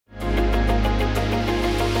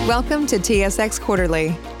Welcome to TSX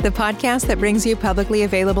Quarterly, the podcast that brings you publicly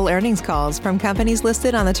available earnings calls from companies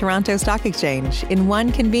listed on the Toronto Stock Exchange in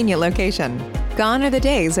one convenient location. Gone are the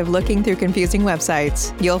days of looking through confusing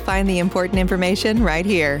websites. You'll find the important information right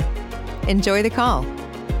here. Enjoy the call.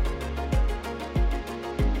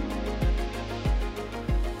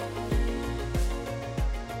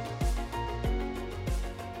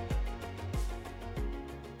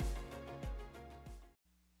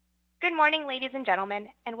 Good morning, ladies and gentlemen,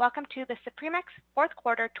 and welcome to the Supremex Fourth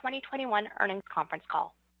Quarter 2021 Earnings Conference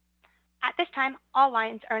Call. At this time, all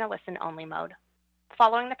lines are in a listen-only mode.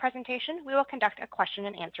 Following the presentation, we will conduct a question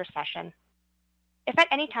and answer session. If at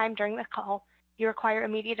any time during the call you require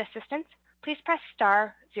immediate assistance, please press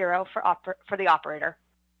star 0 for the operator.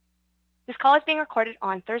 This call is being recorded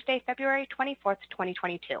on Thursday, February 24th,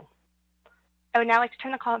 2022. I would now like to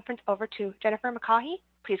turn the conference over to Jennifer McCaughey.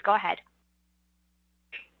 Please go ahead.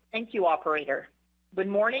 Thank you, operator. Good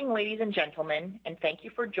morning, ladies and gentlemen, and thank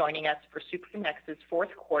you for joining us for Supremex's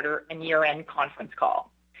fourth quarter and year-end conference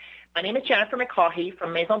call. My name is Jennifer McCaughey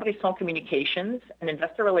from Maison Brisson Communications, an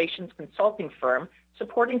investor relations consulting firm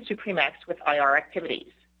supporting Supremex with IR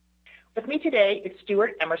activities. With me today is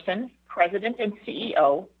Stuart Emerson, President and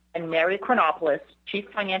CEO, and Mary Chronopoulos, Chief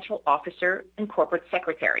Financial Officer and Corporate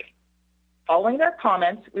Secretary. Following their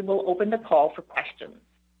comments, we will open the call for questions.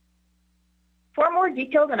 For a more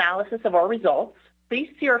detailed analysis of our results, please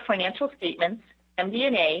see our financial statements,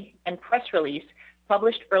 MD&A, and press release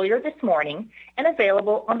published earlier this morning and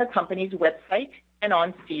available on the company's website and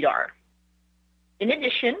on SEDAR. In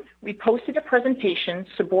addition, we posted a presentation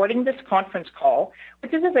supporting this conference call,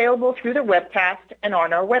 which is available through the webcast and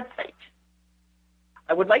on our website.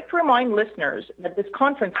 I would like to remind listeners that this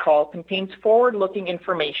conference call contains forward-looking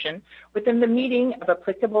information within the meaning of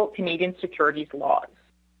applicable Canadian securities laws.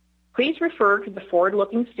 Please refer to the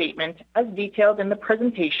forward-looking statement as detailed in the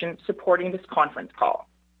presentation supporting this conference call.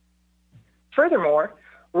 Furthermore,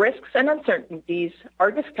 risks and uncertainties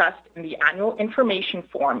are discussed in the annual information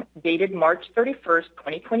form dated March 31st,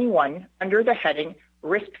 2021 under the heading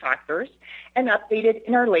Risk Factors and updated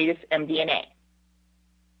in our latest MD&A.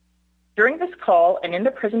 During this call and in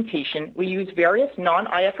the presentation, we use various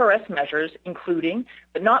non-IFRS measures including,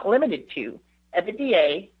 but not limited to,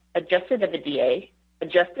 EBITDA, adjusted EBITDA,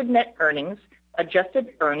 adjusted net earnings, adjusted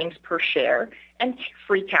earnings per share, and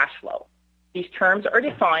free cash flow. These terms are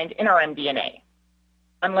defined in our MD&A.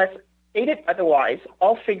 Unless stated otherwise,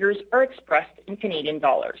 all figures are expressed in Canadian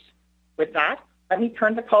dollars. With that, let me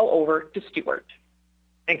turn the call over to Stuart.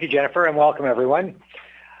 Thank you, Jennifer, and welcome everyone.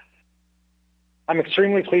 I'm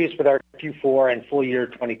extremely pleased with our Q4 and full year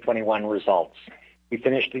 2021 results. We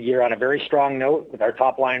finished the year on a very strong note with our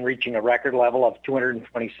top line reaching a record level of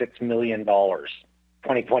 $226 million.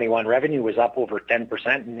 2021 revenue was up over 10%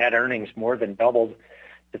 and net earnings more than doubled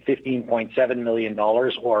to $15.7 million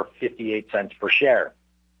or 58 cents per share.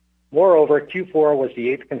 Moreover, Q4 was the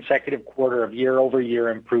 8th consecutive quarter of year-over-year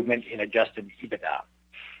improvement in adjusted EBITDA.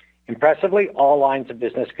 Impressively, all lines of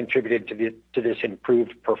business contributed to this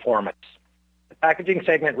improved performance. The packaging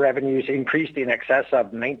segment revenues increased in excess of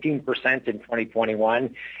 19% in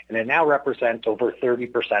 2021, and it now represents over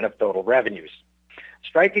 30% of total revenues.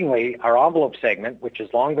 Strikingly, our envelope segment, which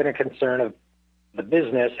has long been a concern of the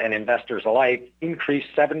business and investors alike, increased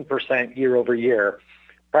 7% year over year,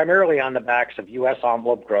 primarily on the backs of U.S.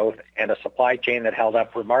 envelope growth and a supply chain that held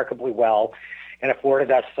up remarkably well and afforded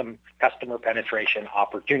us some customer penetration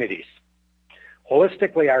opportunities.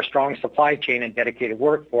 Holistically, our strong supply chain and dedicated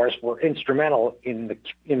workforce were instrumental in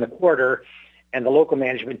the quarter, and the local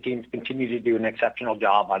management teams continue to do an exceptional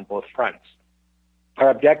job on both fronts. Our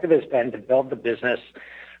objective has been to build the business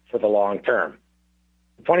for the long term.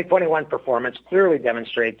 The 2021 performance clearly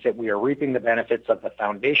demonstrates that we are reaping the benefits of the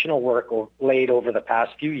foundational work laid over the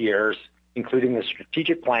past few years, including the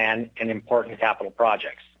strategic plan and important capital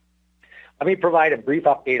projects. Let me provide a brief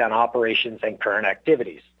update on operations and current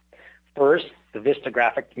activities. First, the Vista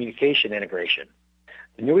Graphic Communication integration.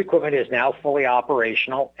 The new equipment is now fully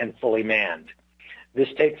operational and fully manned. This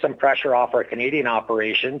takes some pressure off our Canadian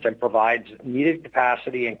operations and provides needed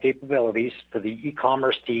capacity and capabilities for the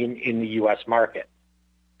e-commerce team in the U.S. market.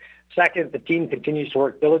 Second, the team continues to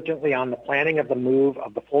work diligently on the planning of the move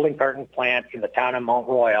of the folding carton plant in the town of Mount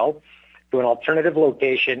Royal to an alternative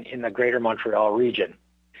location in the Greater Montreal region.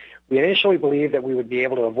 We initially believed that we would be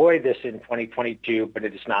able to avoid this in 2022, but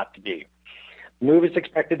it is not to be. The move is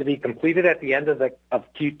expected to be completed at the end of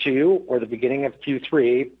Q2 or the beginning of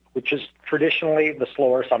Q3, which is traditionally the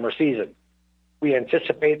slower summer season. We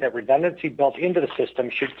anticipate that redundancy built into the system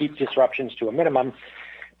should keep disruptions to a minimum,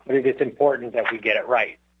 but it is important that we get it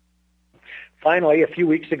right. Finally, a few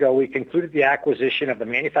weeks ago, we concluded the acquisition of the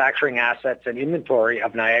manufacturing assets and inventory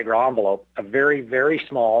of Niagara Envelope, a very, very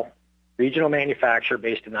small regional manufacturer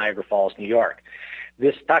based in Niagara Falls, New York.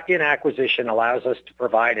 This tuck-in acquisition allows us to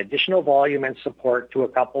provide additional volume and support to a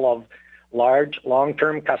couple of large,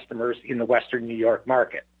 long-term customers in the Western New York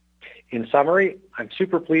market. In summary, I'm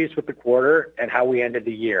super pleased with the quarter and how we ended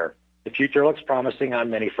the year. The future looks promising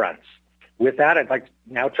on many fronts. With that, I'd like to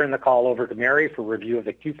now turn the call over to Mary for review of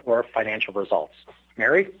the Q4 financial results.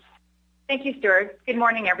 Mary? Thank you, Stuart. Good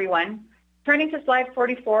morning, everyone. Turning to slide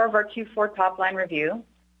 44 of our Q4 top-line review,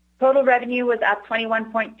 total revenue was up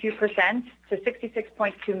 21.2% to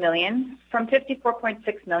 $66.2 million from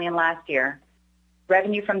 $54.6 million last year.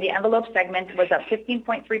 Revenue from the envelope segment was up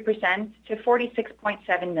 15.3% to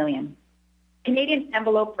 $46.7 million. Canadian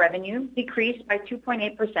envelope revenue decreased by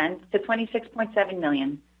 2.8% to $26.7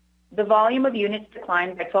 million. The volume of units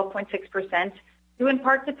declined by 12.6%, due in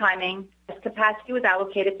part to timing, as capacity was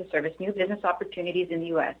allocated to service new business opportunities in the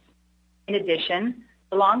U.S. In addition,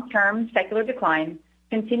 the long-term secular decline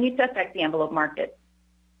continued to affect the envelope market.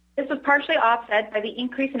 This was partially offset by the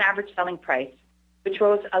increase in average selling price, which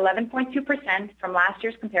rose 11.2% from last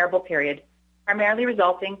year's comparable period, primarily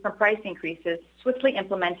resulting from price increases swiftly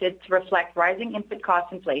implemented to reflect rising input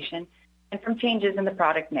cost inflation and from changes in the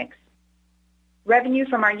product mix. Revenue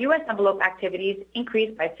from our U.S. envelope activities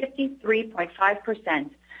increased by 53.5%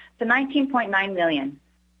 to $19.9 million.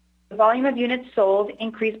 The volume of units sold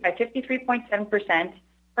increased by 53.7%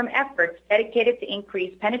 from efforts dedicated to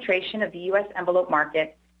increase penetration of the U.S. envelope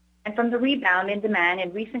market and from the rebound in demand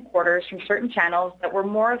in recent quarters from certain channels that were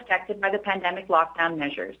more affected by the pandemic lockdown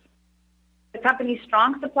measures. The company's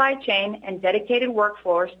strong supply chain and dedicated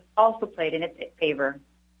workforce also played in its favor.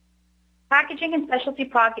 Packaging and specialty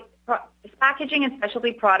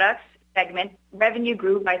products segment revenue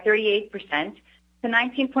grew by 38% to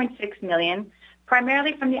 $19.6 million,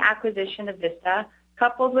 primarily from the acquisition of Vista,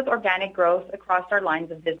 coupled with organic growth across our lines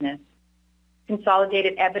of business.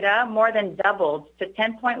 Consolidated EBITDA more than doubled to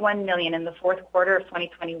 $10.1 million in the fourth quarter of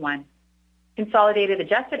 2021. Consolidated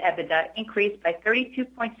adjusted EBITDA increased by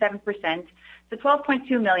 32.7% to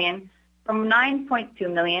 $12.2 million from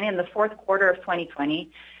 $9.2 million in the fourth quarter of 2020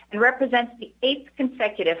 and represents the 8th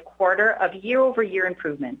consecutive quarter of year-over-year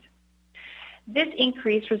improvement. This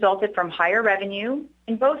increase resulted from higher revenue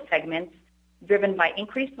in both segments, driven by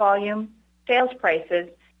increased volume, sales prices,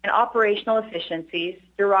 and operational efficiencies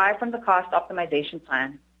derived from the cost optimization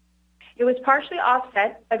plan. It was partially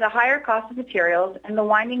offset by the higher cost of materials and the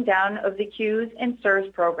winding down of the Q's and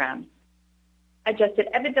SERVs programs. Adjusted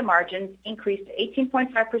EBITDA margins increased to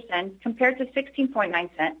 18.5% compared to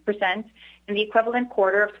 16.9% in the equivalent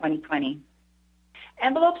quarter of 2020.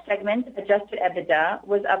 Envelope segment adjusted EBITDA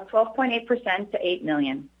was up 12.8% to $8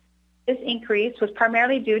 million. This increase was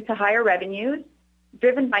primarily due to higher revenues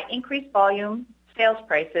driven by increased volume, sales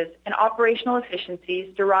prices, and operational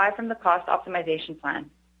efficiencies derived from the cost optimization plan.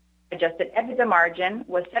 Adjusted EBITDA margin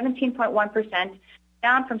was 17.1%,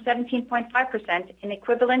 down from 17.5% in the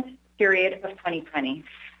equivalent period of 2020.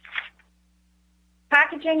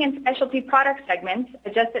 Packaging and specialty product segment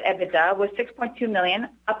adjusted EBITDA was $6.2 million,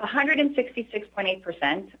 up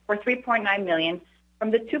 166.8%, or $3.9 million from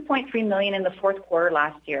the $2.3 million in the fourth quarter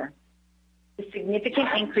last year. The significant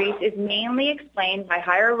increase is mainly explained by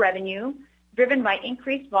higher revenue driven by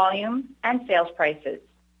increased volume and sales prices,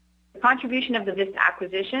 the contribution of the Vista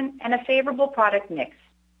acquisition, and a favorable product mix.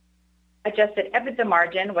 Adjusted EBITDA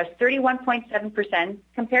margin was 31.7%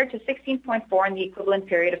 compared to 16.4% in the equivalent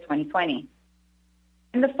period of 2020.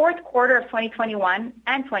 In the fourth quarter of 2021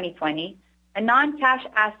 and 2020, a non-cash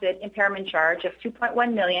asset impairment charge of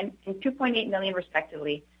 $2.1 million and $2.8 million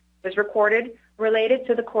respectively was recorded related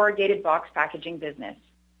to the corrugated box packaging business.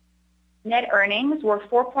 Net earnings were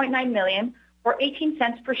 $4.9 million or 18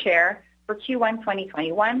 cents per share for Q1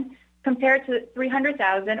 2021 compared to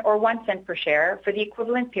 $300,000 or 1 cent per share for the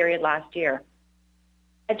equivalent period last year.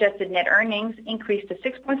 Adjusted net earnings increased to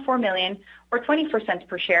 $6.4 million or 24 cents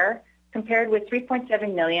per share compared with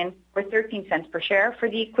 $3.7 million or 13 cents per share for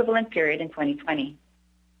the equivalent period in 2020.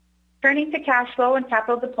 Turning to cash flow and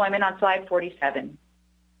capital deployment on slide 47.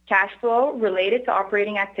 Cash flow related to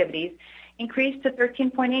operating activities increased to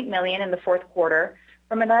 $13.8 million in the fourth quarter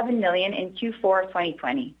from $11 million in Q4 of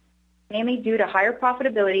 2020, mainly due to higher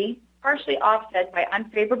profitability, partially offset by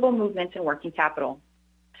unfavorable movements in working capital.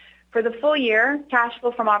 For the full year, cash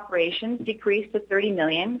flow from operations decreased to $30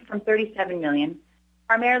 million from $37 million,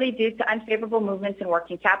 primarily due to unfavorable movements in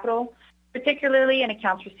working capital, particularly in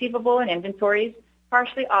accounts receivable and inventories,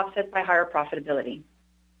 partially offset by higher profitability.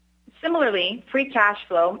 Similarly, free cash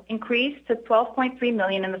flow increased to $12.3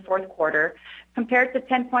 million in the fourth quarter compared to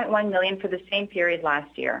 $10.1 million for the same period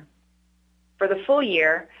last year. For the full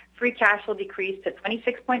year, free cash flow decreased to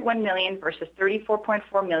 $26.1 million versus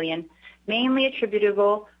 $34.4 million, mainly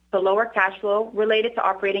attributable to lower cash flow related to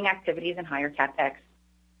operating activities and higher CapEx.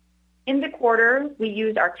 In the quarter, we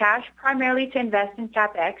used our cash primarily to invest in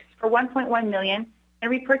CapEx for $1.1 million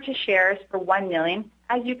and repurchase shares for $1 million,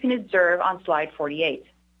 as you can observe on slide 48.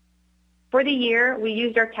 For the year, we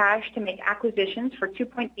used our cash to make acquisitions for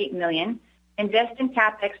 $2.8 million, invest in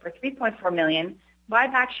CapEx for $3.4 million, buy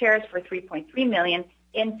back shares for $3.3 million,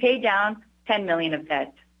 and pay down $10 million of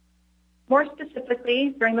debt. More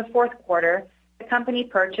specifically, during the fourth quarter, the company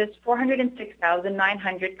purchased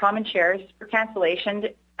 406,900 common shares for cancellation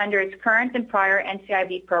under its current and prior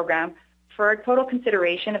NCIB program for a total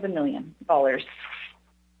consideration of $1 million.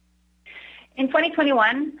 In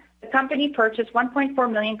 2021, the company purchased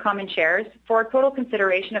 1.4 million common shares for a total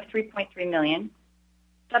consideration of $3.3 million.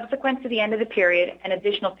 Subsequent to the end of the period, an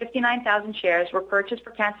additional 59,000 shares were purchased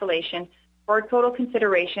for cancellation for a total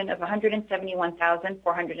consideration of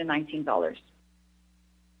 $171,419.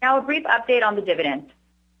 Now a brief update on the dividend.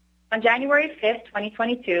 On January 5th,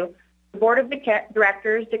 2022, the Board of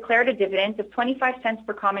Directors declared a dividend of 25 cents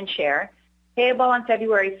per common share, payable on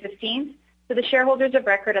February 15th to the shareholders of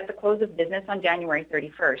record at the close of business on January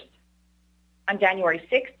 31st. On January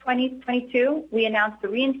 6th, 2022, we announced the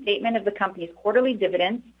reinstatement of the company's quarterly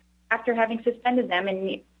dividends after having suspended them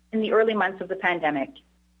in the early months of the pandemic.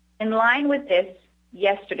 In line with this,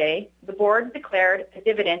 yesterday, the board declared a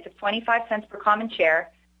dividend of 25 cents per common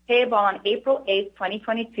share, payable on April 8th,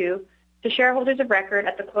 2022, to shareholders of record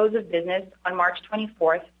at the close of business on March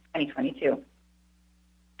 24th, 2022.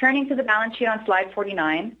 Turning to the balance sheet on slide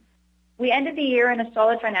 49, we ended the year in a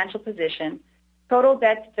solid financial position. Total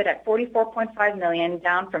debt stood at $44.5 million,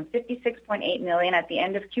 down from $56.8 million at the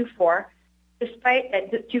end of Q4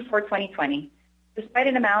 2020, despite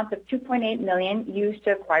an amount of $2.8 million used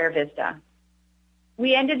to acquire Vista.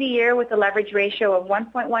 We ended the year with a leverage ratio of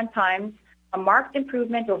 1.1 times, a marked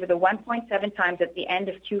improvement over the 1.7 times at the end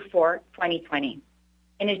of Q4 2020.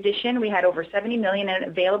 In addition, we had over $70 million in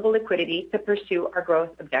available liquidity to pursue our growth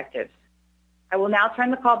objectives. I will now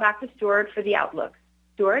turn the call back to Stuart for the outlook.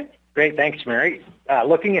 Stuart? Great. Thanks, Mary.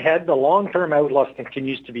 Looking ahead, the long-term outlook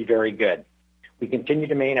continues to be very good. We continue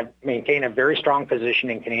to maintain a very strong position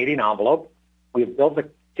in Canadian envelope. We have built the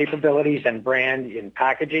capabilities and brand in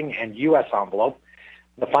packaging and U.S. envelope.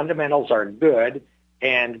 The fundamentals are good,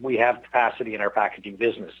 and we have capacity in our packaging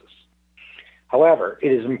businesses. However,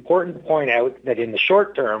 it is important to point out that in the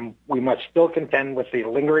short term, we must still contend with the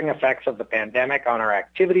lingering effects of the pandemic on our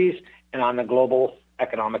activities and on the global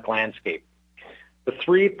economic landscape. The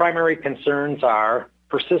three primary concerns are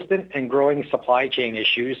persistent and growing supply chain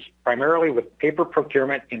issues, primarily with paper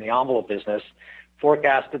procurement in the envelope business,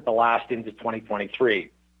 forecasted to last into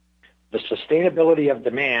 2023. The sustainability of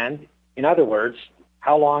demand, in other words,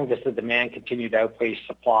 how long does the demand continue to outpace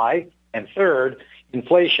supply? And third,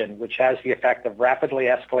 inflation, which has the effect of rapidly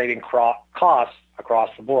escalating costs across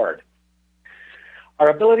the board. Our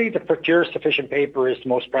ability to procure sufficient paper is the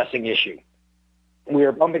most pressing issue. We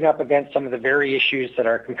are bumping up against some of the very issues that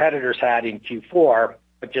our competitors had in Q4,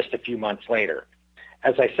 but just a few months later.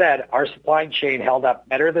 As I said, our supply chain held up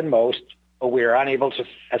better than most, but we are unable to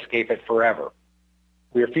escape it forever.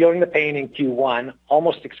 We are feeling the pain in Q1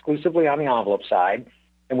 almost exclusively on the envelope side,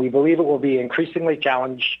 and we believe it will be increasingly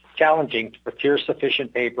challenging to procure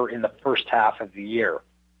sufficient paper in the first half of the year.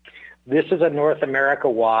 This is a North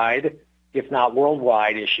America-wide, if not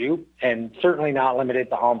worldwide issue, and certainly not limited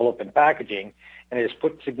to envelope and packaging, and it has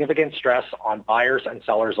put significant stress on buyers and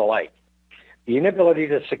sellers alike. The inability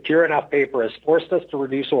to secure enough paper has forced us to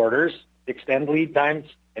reduce orders, extend lead times,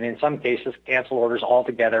 and in some cases, cancel orders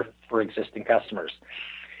altogether for existing customers.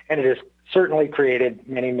 And it has certainly created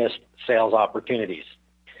many missed sales opportunities.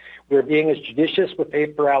 We're being as judicious with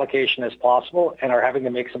paper allocation as possible and are having to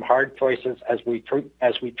make some hard choices as we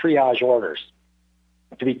triage orders.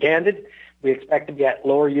 To be candid, we expect to get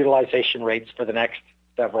lower utilization rates for the next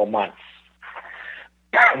several months.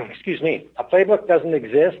 Excuse me. A playbook doesn't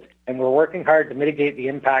exist, and we're working hard to mitigate the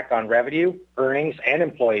impact on revenue, earnings, and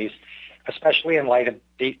employees, especially in light of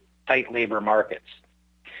tight labor markets.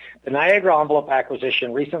 The Niagara envelope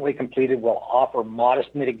acquisition recently completed will offer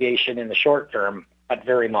modest mitigation in the short term, but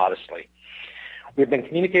very modestly. We've been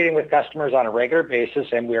communicating with customers on a regular basis,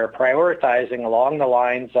 and we are prioritizing along the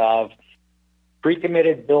lines of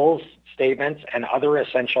pre-committed bills, statements, and other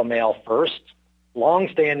essential mail first,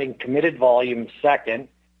 long-standing committed volume second,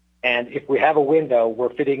 and if we have a window,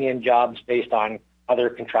 we're fitting in jobs based on other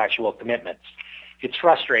contractual commitments. It's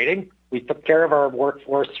frustrating. We took care of our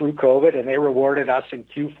workforce through COVID, and they rewarded us in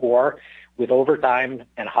Q4 with overtime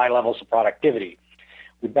and high levels of productivity.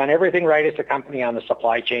 We've done everything right as a company on the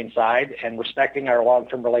supply chain side and respecting our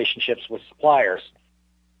long-term relationships with suppliers.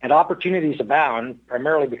 And opportunities abound,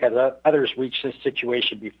 primarily because others reached this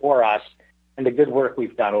situation before us and the good work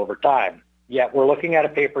we've done over time. Yet we're looking at a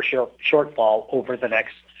paper shortfall over the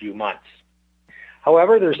next few months.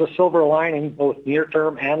 However, there's a silver lining both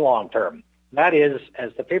near-term and long-term. That is,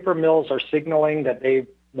 as the paper mills are signaling that they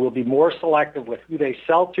will be more selective with who they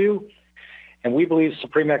sell to, and we believe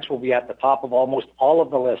Supremex will be at the top of almost all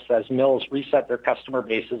of the lists as mills reset their customer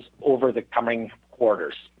bases over the coming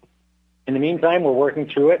quarters. In the meantime, we're working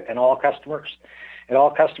through it, and all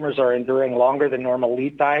customers are enduring longer than normal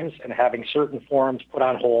lead times and having certain forms put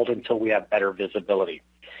on hold until we have better visibility.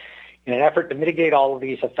 In an effort to mitigate all of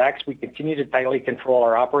these effects, we continue to tightly control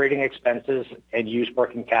our operating expenses and use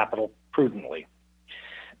working capital prudently.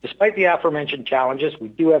 Despite the aforementioned challenges, we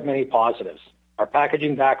do have many positives. Our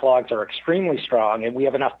packaging backlogs are extremely strong, and we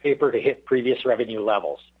have enough paper to hit previous revenue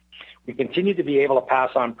levels. We continue to be able to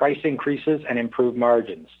pass on price increases and improve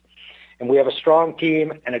margins. And we have a strong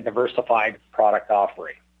team and a diversified product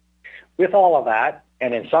offering. With all of that,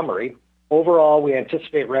 and in summary, overall, we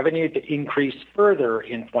anticipate revenue to increase further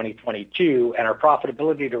in 2022 and our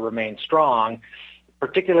profitability to remain strong,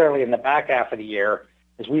 particularly in the back half of the year,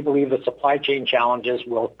 as we believe the supply chain challenges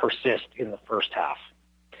will persist in the first half.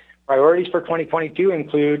 Priorities for 2022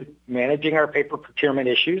 include managing our paper procurement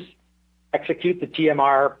issues, execute the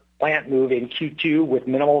TMR plant move in Q2 with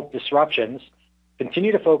minimal disruptions,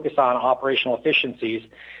 continue to focus on operational efficiencies,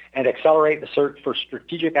 and accelerate the search for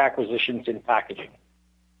strategic acquisitions in packaging.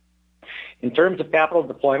 In terms of capital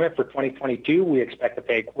deployment for 2022, we expect to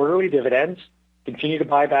pay quarterly dividends, continue to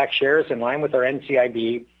buy back shares in line with our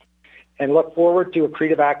NCIB, and look forward to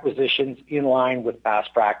accretive acquisitions in line with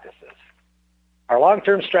past practices. Our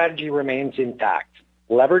long-term strategy remains intact.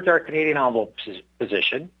 Leverage our Canadian envelope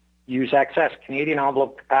position, use excess Canadian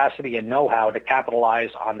envelope capacity and know-how to capitalize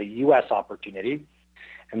on the U.S. opportunity,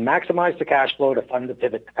 and maximize the cash flow to fund the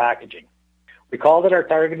pivot to packaging. Recall that our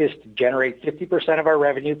target is to generate 50% of our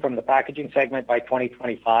revenue from the packaging segment by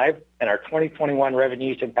 2025, and our 2021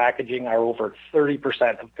 revenues in packaging are over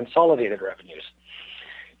 30% of consolidated revenues.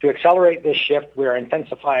 To accelerate this shift, we are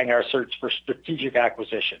intensifying our search for strategic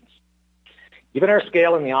acquisitions. Given our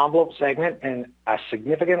scale in the envelope segment and a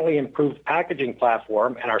significantly improved packaging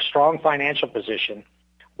platform and our strong financial position,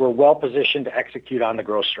 we're well positioned to execute on the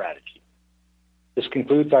growth strategy. This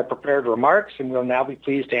concludes our prepared remarks, and we'll now be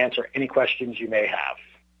pleased to answer any questions you may have.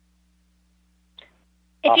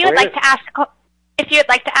 If you would like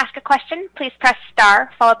to ask a question, please press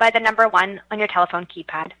star followed by the number 1 on your telephone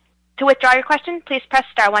keypad. To withdraw your question, please press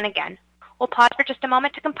star 1 again. We'll pause for just a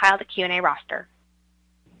moment to compile the Q&A roster.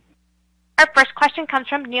 Our first question comes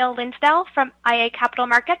from Neil Linsdell from iA Capital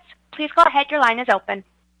Markets. Please go ahead. Your line is open.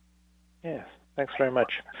 Yes, thanks very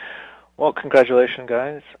much. Well, congratulations,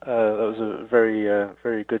 guys. That was a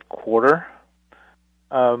very good quarter.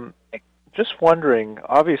 Just wondering,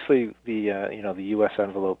 obviously the U.S.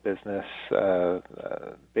 envelope business,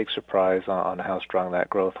 big surprise on how strong that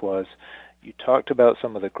growth was. You talked about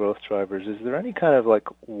some of the growth drivers. Is there any kind of like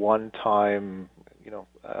one-time,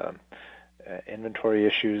 inventory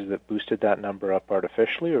issues that boosted that number up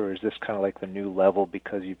artificially, or is this kind of like the new level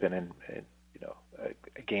because you've been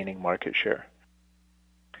gaining market share?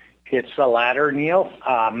 It's the latter, Neil.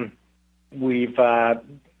 We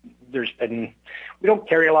don't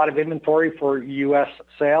carry a lot of inventory for U.S.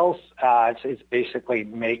 sales. It's basically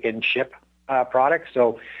make and ship products.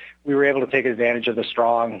 So we were able to take advantage of the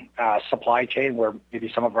strong supply chain where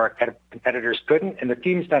maybe some of our competitors couldn't. And the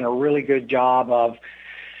team's done a really good job of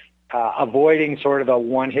avoiding sort of the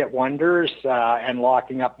one-hit wonders and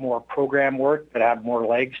locking up more program work that have more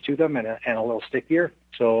legs to them and a little stickier.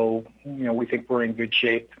 So, we think we're in good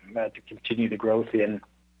shape to continue the growth in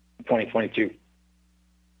 2022.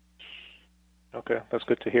 Okay, that's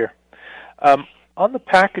good to hear. On the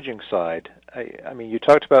packaging side, I mean, you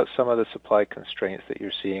talked about some of the supply constraints that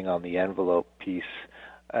you're seeing on the envelope piece,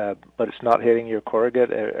 but it's not hitting your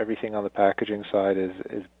corrugate. Everything on the packaging side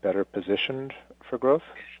is better positioned for growth.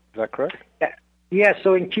 Is that correct? Yeah.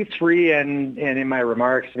 So in Q3 and in my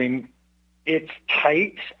remarks, I mean, it's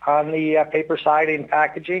tight on the paper side in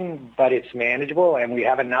packaging, but it's manageable, and we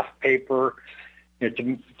have enough paper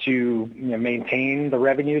to maintain the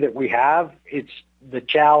revenue that we have. The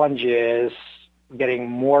challenge is getting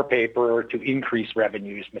more paper to increase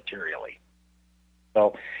revenues materially.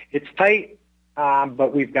 So it's tight,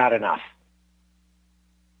 but we've got enough.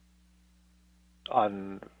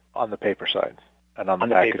 On the paper side and on the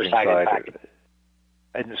paper packaging side.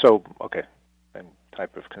 And so, okay, and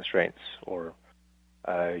type of constraints or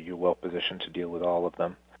you're well positioned to deal with all of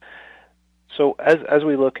them. So as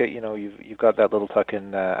we look at, you've got that little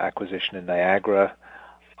tuck-in acquisition in Niagara.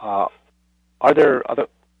 Are there other,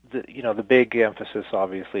 the big emphasis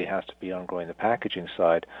obviously has to be on growing the packaging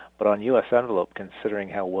side, but on U.S. envelope, considering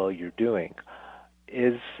how well you're doing,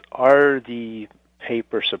 are the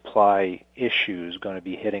paper supply issues going to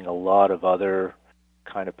be hitting a lot of other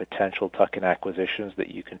kind of potential tuck-in acquisitions that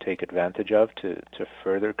you can take advantage of to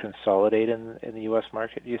further consolidate in the U.S.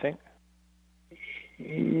 market, do you think?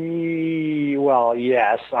 Well,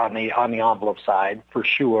 yes, on the envelope side for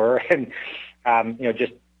sure, and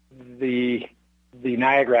just the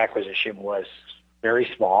Niagara acquisition was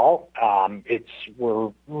very small.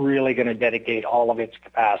 We're really going to dedicate all of its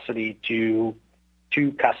capacity to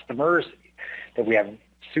two customers that we have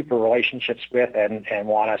super relationships with and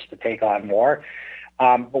want us to take on more.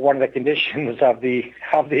 But one of the conditions of the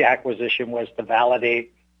acquisition was to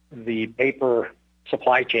validate the paper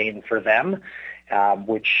supply chain for them,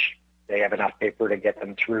 which they have enough paper to get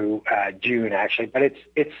them through June, actually. But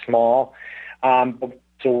it's small.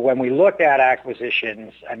 So when we look at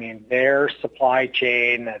acquisitions, I mean, their supply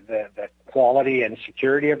chain, the quality and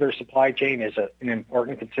security of their supply chain is an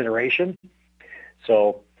important consideration.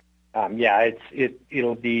 So,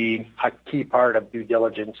 it'll be a key part of due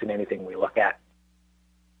diligence in anything we look at.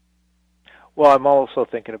 Well, I'm also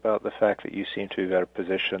thinking about the fact that you seem to be better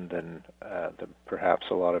positioned than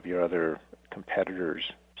perhaps a lot of your other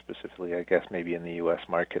competitors, specifically, I guess, maybe in the U.S.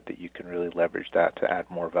 market, that you can really leverage that to add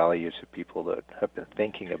more value to people that have been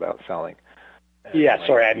thinking about selling. Yeah,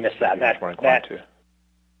 sorry, I missed that.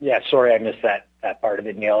 Yeah, sorry, I missed that part of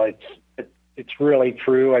it, Neil. It's really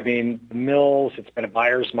true. I mean, the mills, it's been a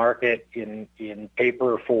buyer's market in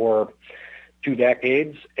paper for 2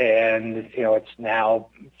 decades, and it's now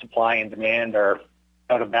supply and demand are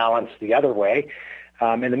out of balance the other way.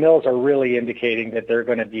 And the mills are really indicating that they're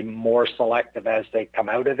going to be more selective as they come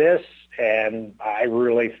out of this. And I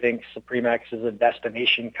really think Supremex is a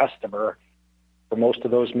destination customer for most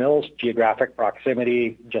of those mills, geographic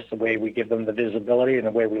proximity, just the way we give them the visibility and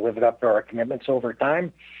the way we live it up to our commitments over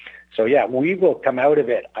time. So, yeah, we will come out of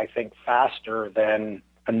it, I think, faster than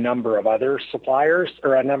a number of other suppliers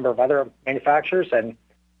or a number of other manufacturers, and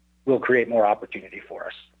will create more opportunity for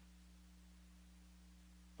us.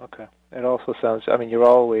 Okay. It also sounds, I mean, you're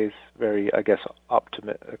always very, I guess,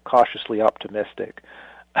 cautiously optimistic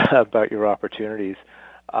about your opportunities.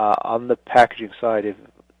 On the packaging side, in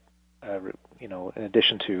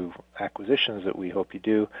addition to acquisitions that we hope you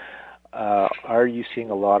do, are you seeing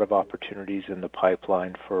a lot of opportunities in the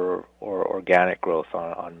pipeline for organic growth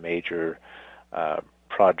on major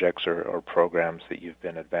projects or programs that you've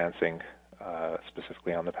been advancing,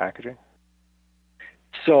 specifically on the packaging?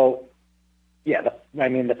 So, yeah,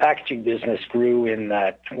 the packaging business grew in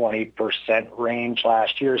the 20% range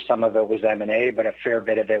last year. Some of it was M&A, but a fair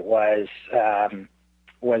bit of it was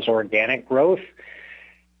organic growth.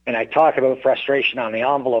 And I talk about frustration on the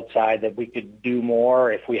envelope side that we could do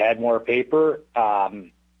more if we had more paper.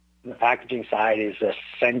 The packaging side is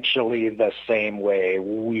essentially the same way.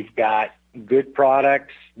 We've got good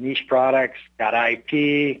products, niche products, got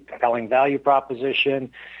IP, compelling value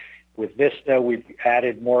proposition. With Vista, we've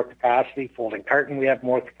added more capacity. Folding carton, we have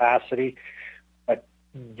more capacity. But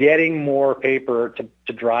getting more paper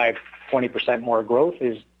to drive 20% more growth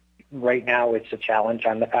is, right now, it's a challenge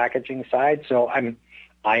on the packaging side. So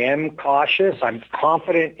I am cautious. I'm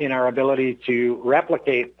confident in our ability to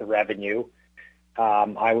replicate the revenue.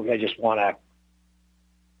 I just want to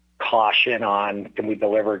caution on, can we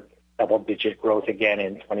deliver double-digit growth again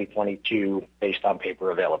in 2022 based on paper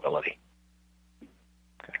availability?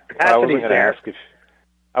 Okay. I wasn't going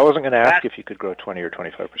to ask if you could grow 20 or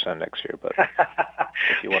 25% next year, but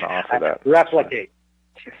if you want to offer that. Replicate.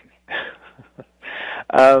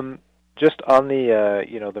 Just on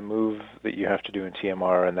the move that you have to do in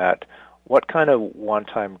TMR and that, what kind of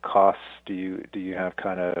one-time costs do you have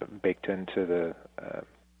kind of baked into the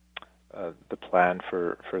plan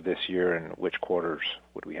for this year, and which quarters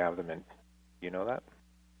would we have them in? Do you know that?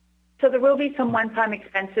 So there will be some one-time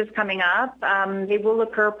expenses coming up. They will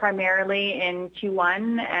occur primarily in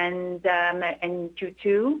Q1 and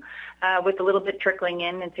Q2, with a little bit trickling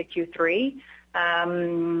into Q3.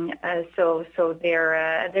 So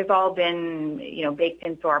they've all been, baked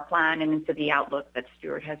into our plan and into the outlook that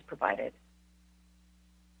Stuart has provided.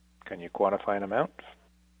 Can you quantify an amount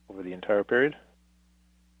over the entire period?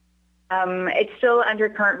 It's still under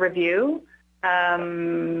current review.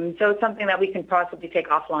 So it's something that we can possibly take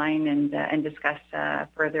offline and discuss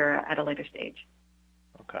further at a later stage.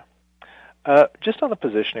 Okay. Just on the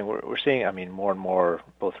positioning, we're seeing, more and more,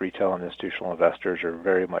 both retail and institutional investors are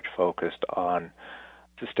very much focused on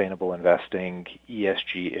sustainable investing,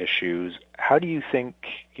 ESG issues. How do you think,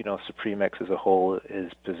 Supremex as a whole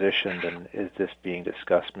is positioned, and is this being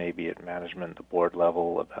discussed maybe at management, the board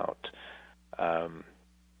level about,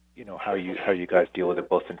 how you guys deal with it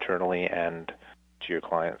both internally and to your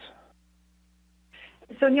clients?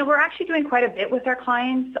 So, Neil, we're actually doing quite a bit with our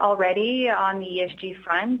clients already on the ESG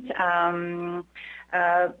front.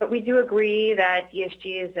 But we do agree that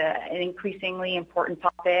ESG is an increasingly important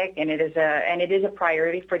topic, and it is a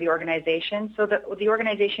priority for the organization. So the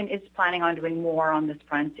organization is planning on doing more on this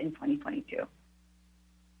front in 2022.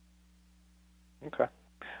 Okay.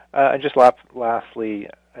 And just lastly,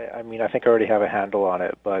 I think I already have a handle on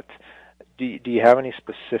it, but do you have any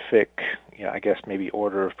specific, maybe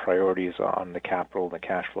order of priorities on the capital and the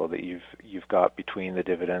cash flow that you've got between the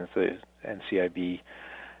dividends, the NCIB,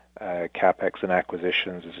 CapEx and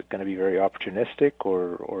acquisitions? Is it going to be very opportunistic,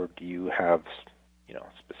 or do you have,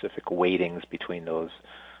 specific weightings between those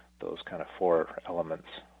kind of four elements?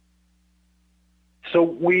 So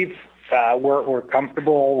we're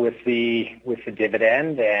comfortable with the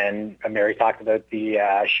dividend, and Mary talked about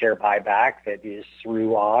the share buyback that is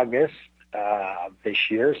through August of this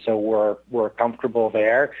year. So we're comfortable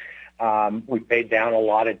there. We paid down a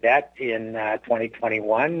lot of debt in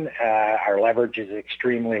 2021. Our leverage is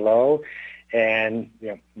extremely low, and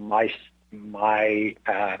my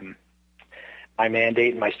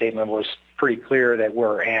mandate and my statement was pretty clear that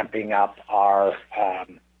we're amping up our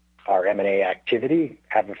M&A activity.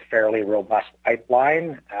 Have a fairly robust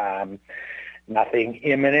pipeline. Nothing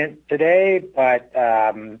imminent today, but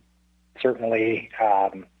certainly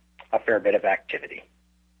a fair bit of activity.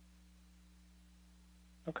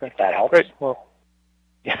 Okay. If that helps. Great. Well,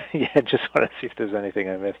 yeah, just want to see if there's anything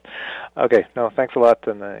I missed. Okay. No, thanks a lot,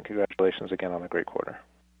 and congratulations again on a great quarter.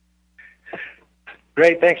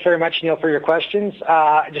 Great. Thanks very much, Neil, for your questions.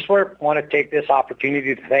 I just want to take this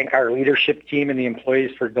opportunity to thank our leadership team and the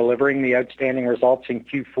employees for delivering the outstanding results in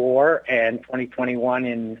Q4 and 2021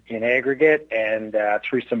 in aggregate and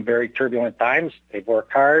through some very turbulent times. They've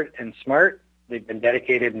worked hard and smart. They've been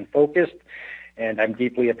dedicated and focused, and I'm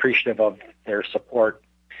deeply appreciative of their support.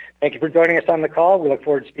 Thank you for joining us on the call. We look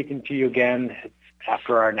forward to speaking to you again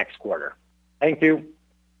after our next quarter. Thank you.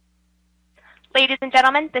 Ladies and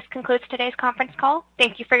gentlemen, this concludes today's conference call.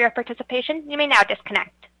 Thank you for your participation. You may now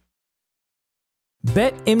disconnect.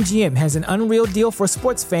 BetMGM has an unreal deal for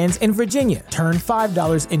sports fans in Virginia. Turn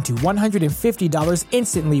 $5 into $150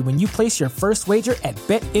 instantly when you place your first wager at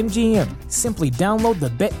BetMGM. Simply download the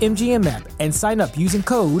BetMGM app and sign up using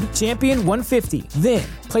code Champion150. Then,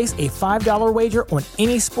 place a $5 wager on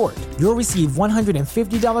any sport. You'll receive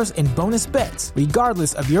 $150 in bonus bets,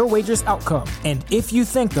 regardless of your wager's outcome. And if you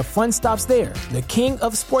think the fun stops there, the King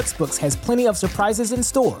of Sportsbooks has plenty of surprises in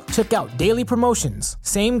store. Check out daily promotions,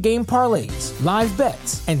 same-game parlays, live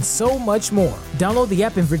bets, and so much more. Download the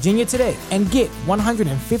app in Virginia today and get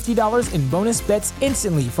 $150 in bonus bets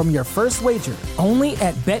instantly from your first wager. Only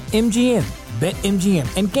at BetMGM.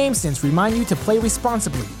 BetMGM and GameSense remind you to play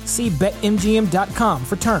responsibly. See BetMGM.com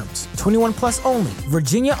for terms. 21 plus only.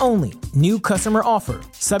 Virginia only. New customer offer.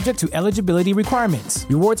 Subject to eligibility requirements.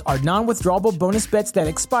 Rewards are non-withdrawable bonus bets that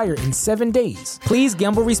expire in 7 days. Please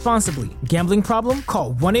gamble responsibly. Gambling problem?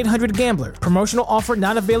 Call 1-800-GAMBLER. Promotional offer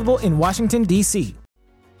not available in Washington, D.C.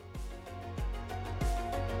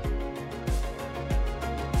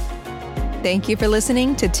 Thank you for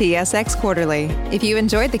listening to TSX Quarterly. If you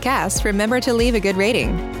enjoyed the cast, remember to leave a good rating.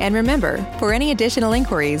 And remember, for any additional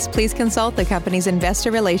inquiries, please consult the company's investor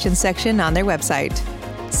relations section on their website.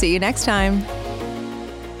 See you next time.